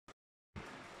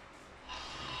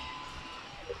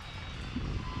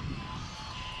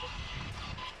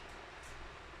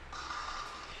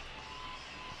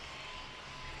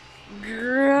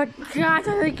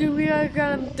Guys, I think we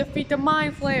gotta defeat the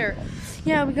Mind Flayer.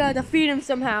 Yeah, we gotta defeat him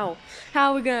somehow.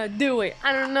 How are we gonna do it?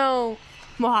 I don't know.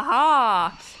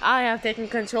 Wahaha! I have taken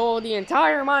control of the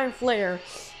entire Mind Flayer.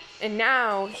 And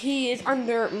now he is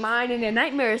under mine and the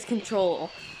Nightmare's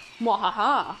control.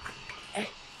 Wahaha!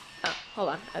 Hold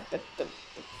on. The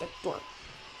door.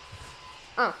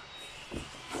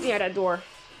 Yeah, that door.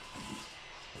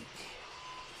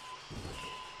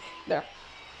 There.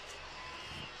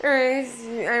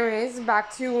 Anyways,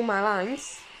 back to my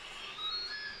lines.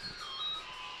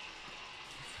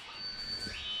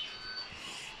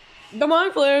 The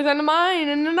Mind Flayer's under mine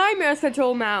and the Nightmare's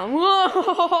control now.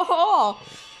 Whoa!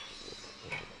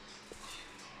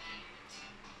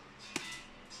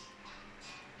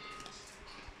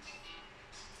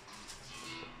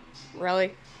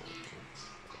 Really?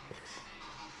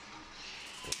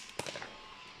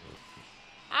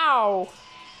 Ow!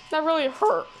 That really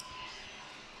hurt.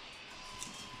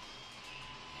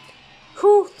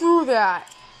 Who threw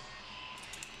that?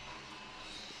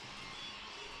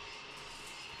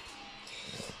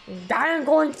 I am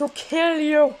going to kill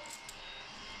you.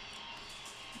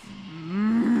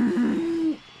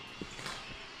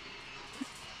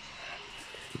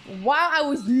 Wow, I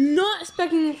was not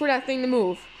expecting for that thing to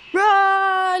move.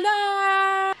 Run!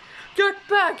 Get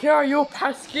back here, you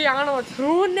pesky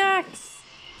animatronics!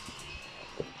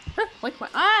 Wait, what?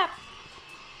 Ah!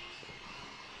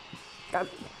 God.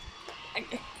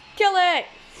 Kill it!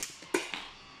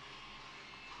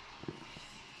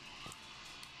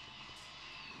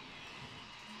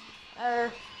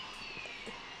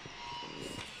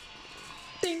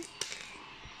 Ding!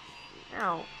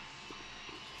 Ow.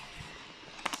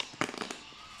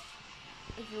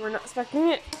 If you were not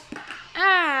expecting it.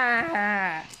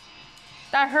 Ah!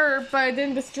 That hurt, but it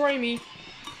didn't destroy me.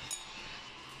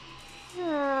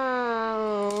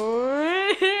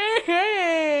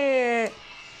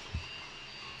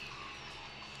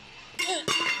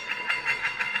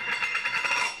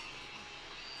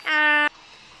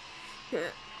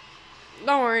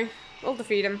 Don't worry, we'll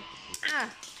defeat him.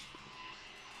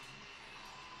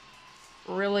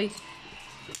 Really?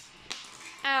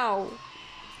 Ow.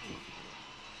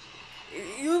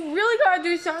 You really gotta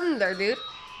do something there, dude.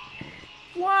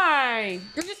 Why?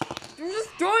 They're just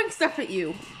throwing stuff at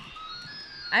you.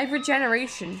 I have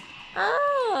regeneration.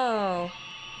 Oh.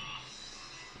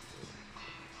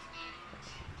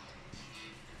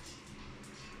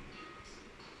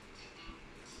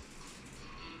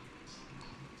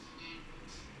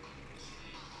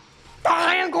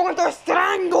 I am going to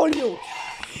strangle you.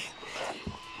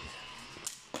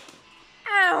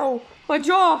 Ow! My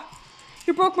jaw!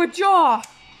 You broke my jaw!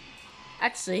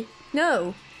 Actually,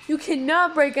 no. You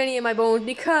cannot break any of my bones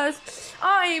because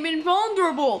I am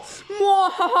invulnerable!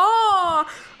 Mwahaha!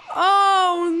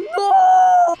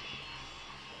 Oh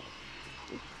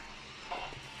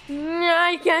no!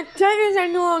 I can't take this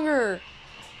any longer!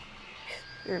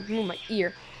 Here, move my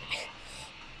ear.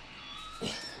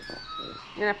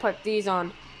 I'm gonna put these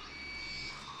on.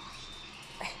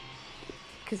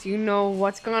 Because you know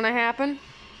what's gonna happen?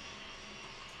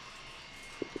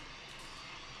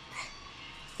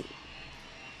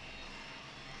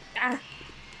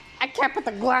 I can't put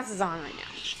the glasses on right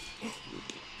now.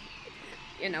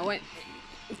 You know what?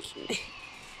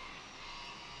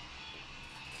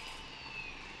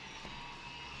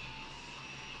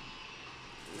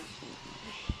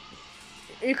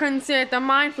 You couldn't say that the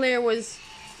Mind Flayer was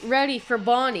ready for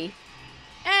Bonnie.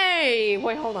 Hey!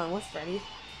 Wait, hold on. What's ready?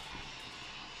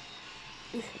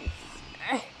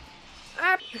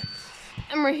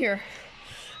 I'm right here.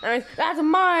 That's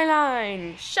my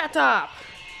line! Shut up!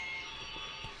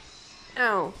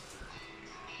 Ow.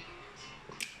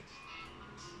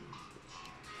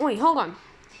 Wait, hold on.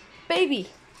 Baby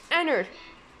entered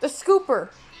the scooper.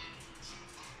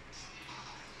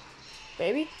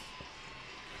 Baby?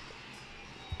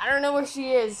 I don't know where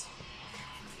she is.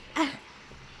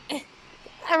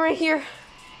 I'm right here.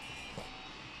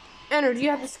 Entered, you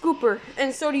have the scooper.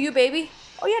 And so do you, baby.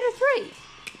 Oh yeah, that's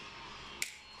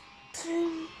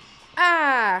right.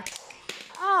 Ah.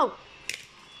 Oh.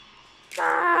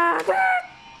 Ah.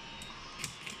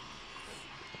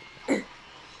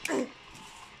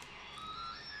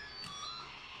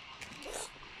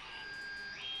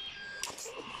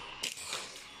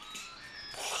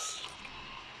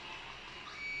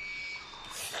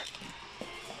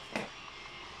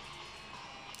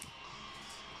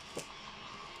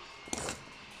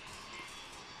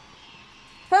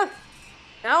 Huh.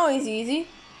 That was easy.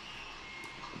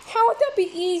 How would that be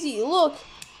easy? Look.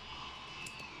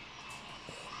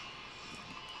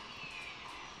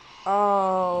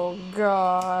 Oh,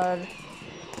 God.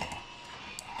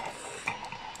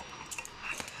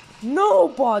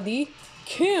 Nobody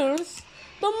kills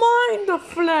the Mind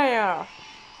Flayer.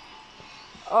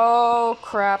 Oh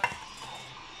crap.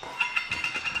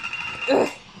 Ugh.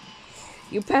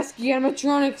 You pesky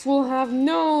animatronics will have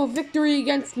no victory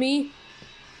against me.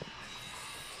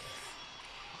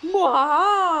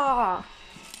 Mwah!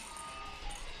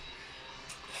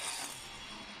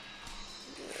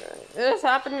 This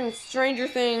happened in Stranger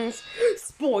Things.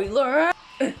 Spoiler!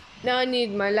 Now I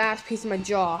need my last piece of my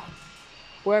jaw.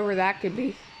 Wherever that could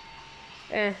be.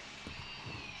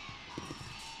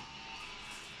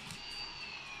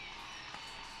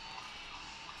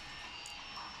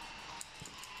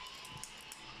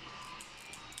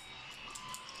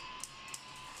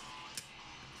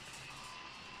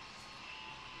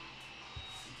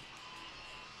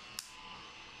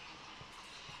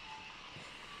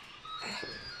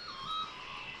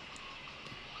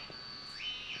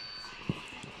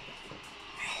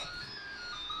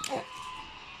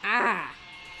 Ah!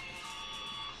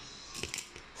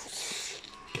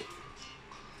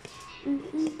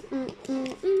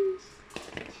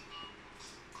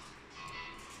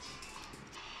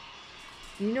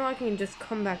 You know I can just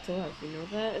come back to life, you know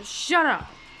that? Shut up!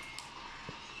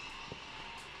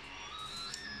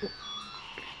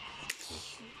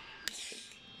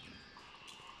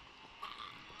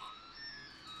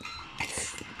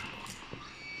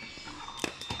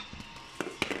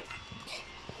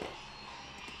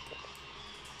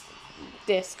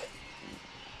 Disc.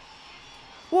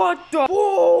 What the?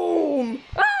 Boom!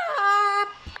 Ah!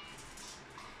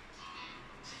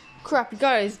 Crap, he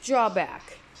got his jaw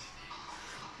back.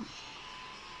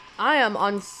 I am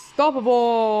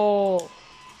unstoppable!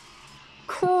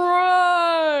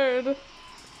 Crud!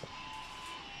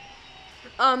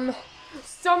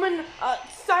 Summon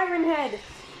Siren Head!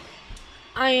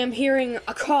 I am hearing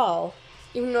a call.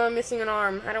 Even though I'm missing an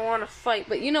arm. I don't want to fight,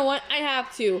 but you know what? I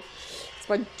have to. It's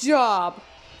my job.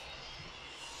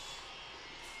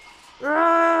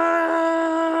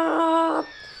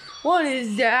 What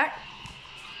is that?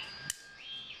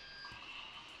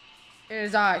 It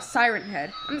is I, Siren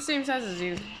Head. I'm the same size as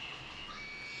you.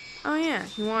 Oh yeah,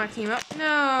 you want to team up?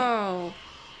 No.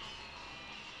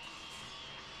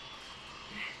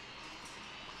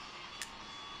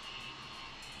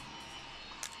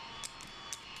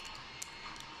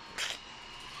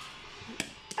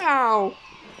 Ow.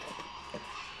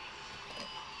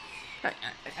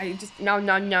 I just no.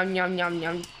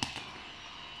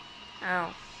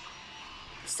 Ow.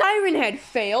 Siren Head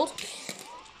failed.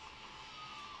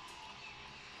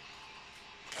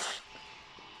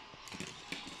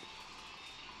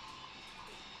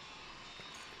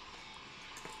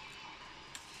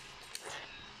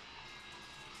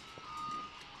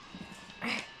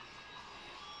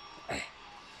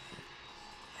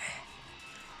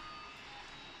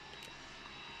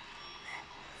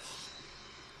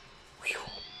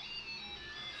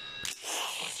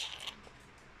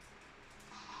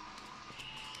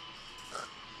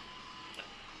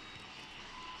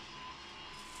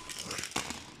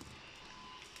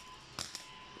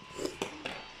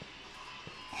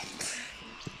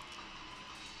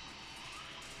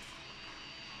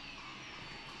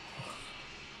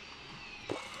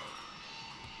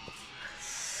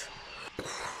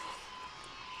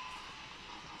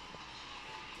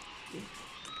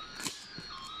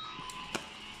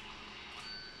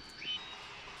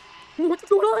 What's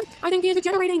going on? I think he is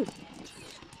regenerating.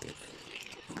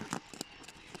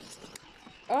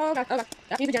 Oh god,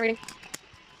 yeah, he's regenerating.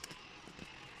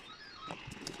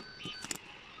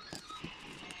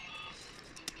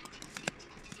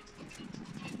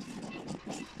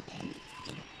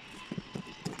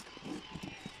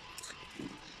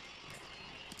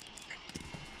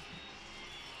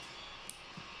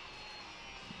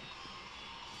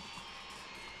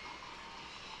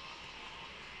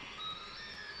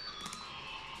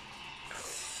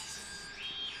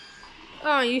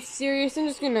 Oh, are you serious? I'm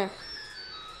just gonna...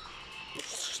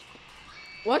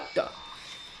 What the?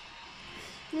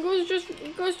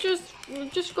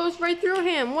 It just goes right through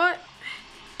him. What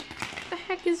the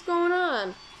heck is going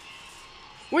on?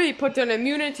 We put an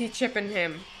immunity chip in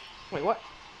him. Wait, what?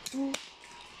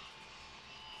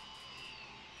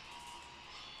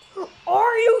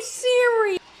 Are you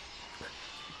serious?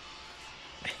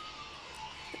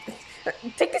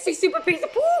 Take this, you super piece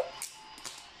of poo!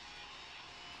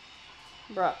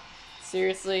 Bruh,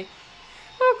 seriously?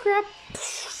 Oh crap.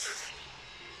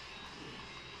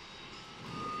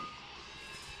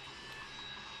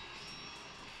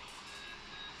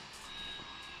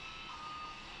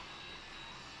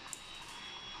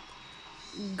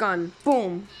 Gun.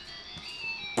 Boom.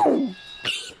 Boom.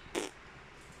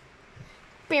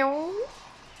 Boom.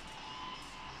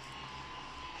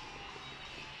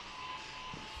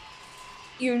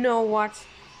 You know what?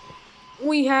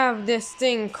 We have this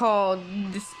thing called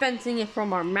dispensing it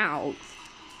from our mouths.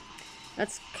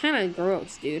 That's kind of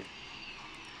gross, dude.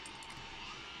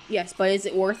 Yes, but is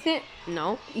it worth it?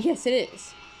 No. Yes, it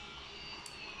is.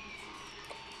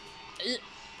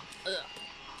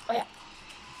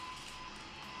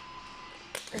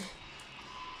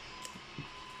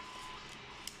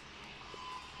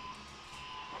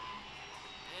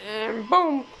 And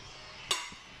boom!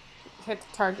 Hit the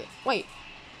target. Wait.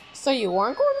 So you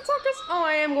aren't going to attack us? Oh,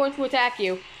 I am going to attack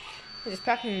you.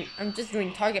 I'm just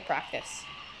doing target practice.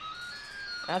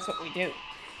 That's what we do.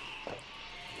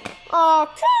 Oh,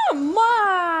 come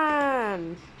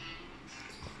on!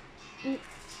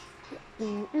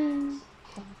 I'm in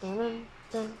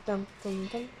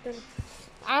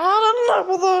love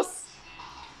with this!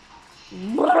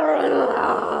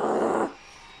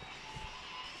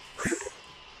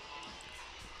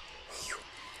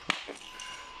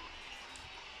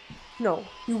 No,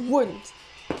 you wouldn't.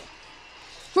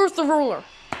 Where's the ruler?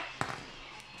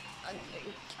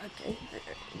 Okay.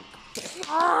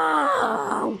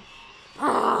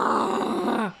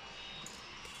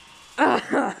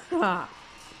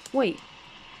 Wait,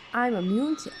 I'm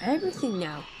immune to everything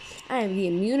now. I have the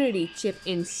immunity chip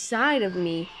inside of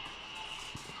me.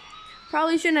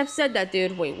 Probably shouldn't have said that,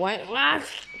 dude. Wait, what?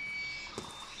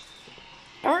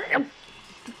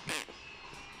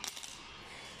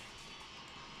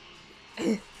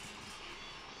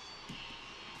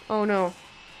 Oh no.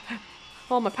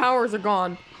 All my powers are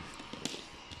gone.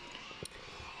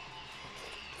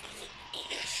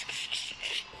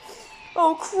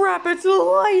 Oh crap, it's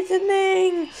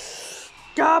lightning!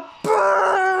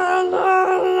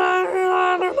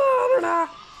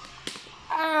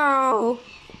 Ow!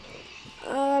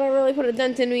 That really put a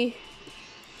dent in me.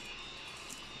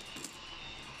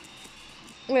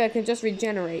 Wait, I can just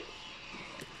regenerate.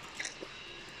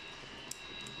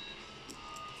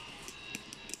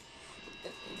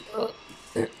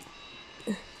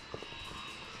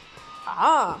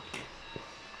 Ah!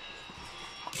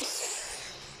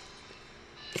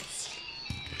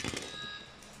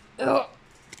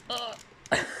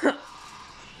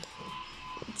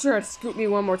 Try to scoop me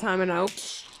one more time and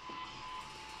out.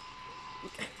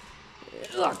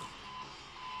 Let's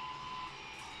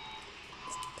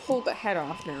pull the head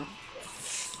off now.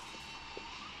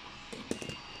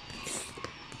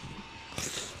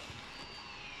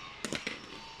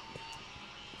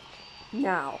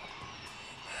 Now.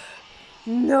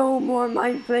 No more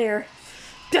Mind Flayer.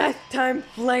 Death time,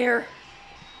 Flayer.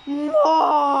 You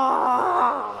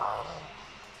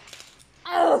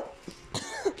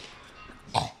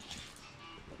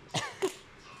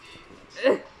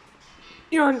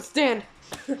don't understand.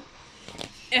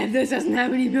 If this doesn't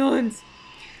have any villains,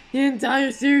 the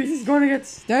entire series is going to get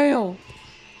stale.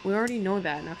 We already know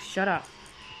that. Now shut up.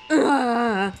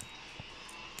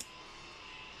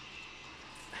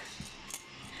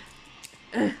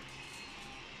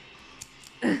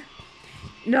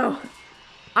 No,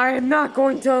 I am not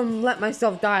going to let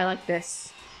myself die like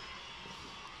this.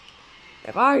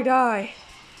 If I die,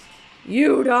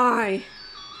 you die.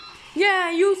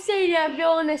 Yeah, you say that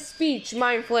villainous speech,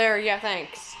 Mind Flayer. Yeah,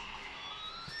 thanks.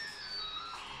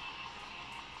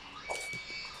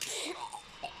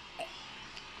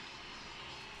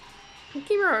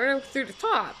 Keep running through the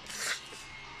top.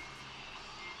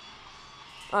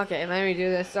 Okay, let me do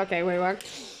this. Okay, wait, what?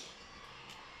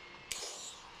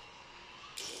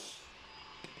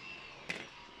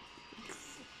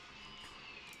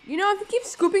 You know, if you keep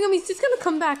scooping him, he's just gonna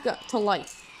come back up to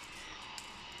life.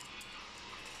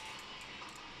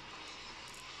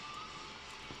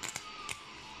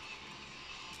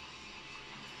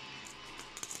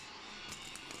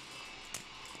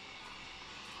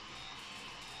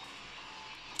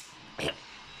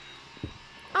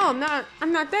 Oh,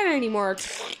 I'm not dead anymore.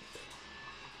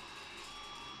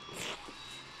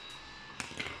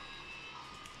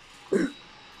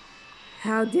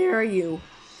 How dare you?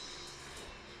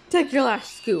 Take your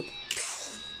last scoop.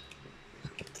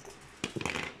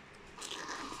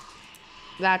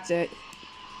 That's it.